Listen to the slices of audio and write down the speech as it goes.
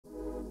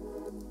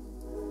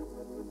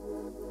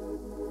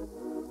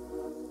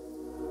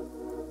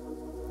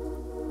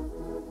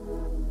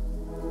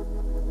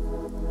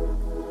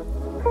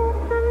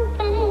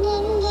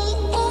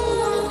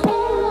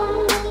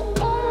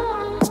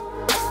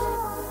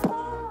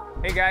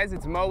Hey guys,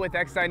 it's Mo with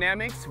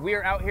XDynamics. We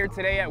are out here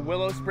today at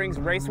Willow Springs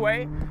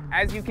Raceway.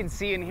 As you can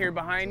see and hear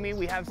behind me,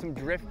 we have some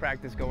drift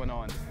practice going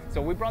on.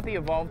 So we brought the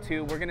Evolve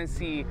 2. We're gonna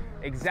see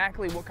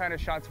exactly what kind of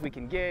shots we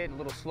can get, a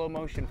little slow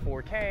motion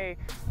 4K,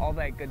 all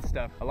that good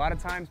stuff. A lot of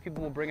times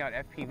people will bring out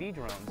FPV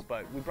drones,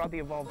 but we brought the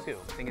Evolve 2.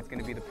 I think it's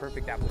gonna be the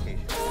perfect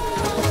application.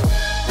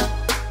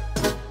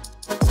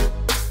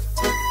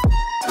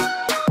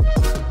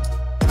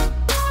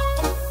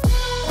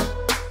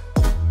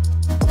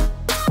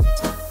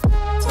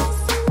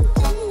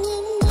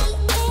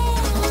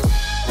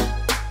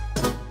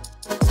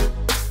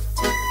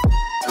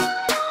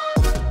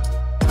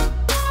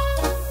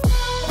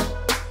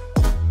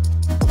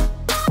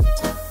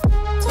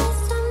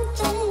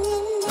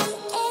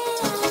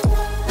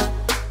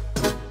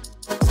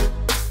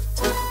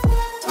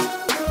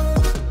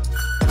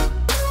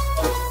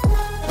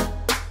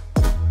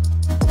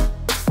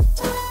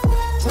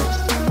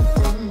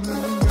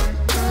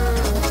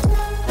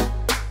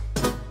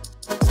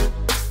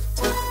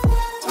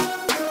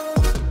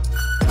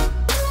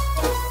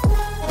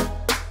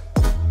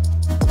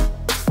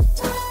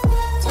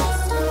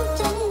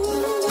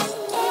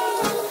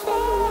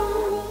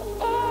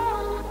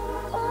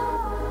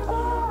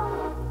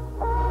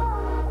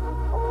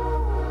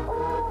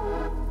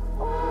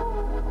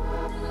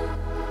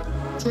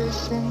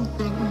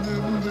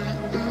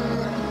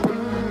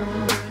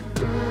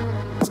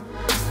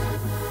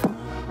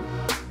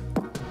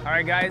 All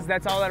right guys,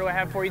 that's all that I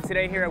have for you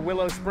today here at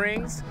Willow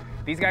Springs.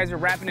 These guys are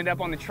wrapping it up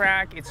on the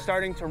track. It's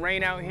starting to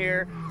rain out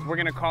here, so we're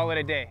gonna call it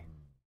a day.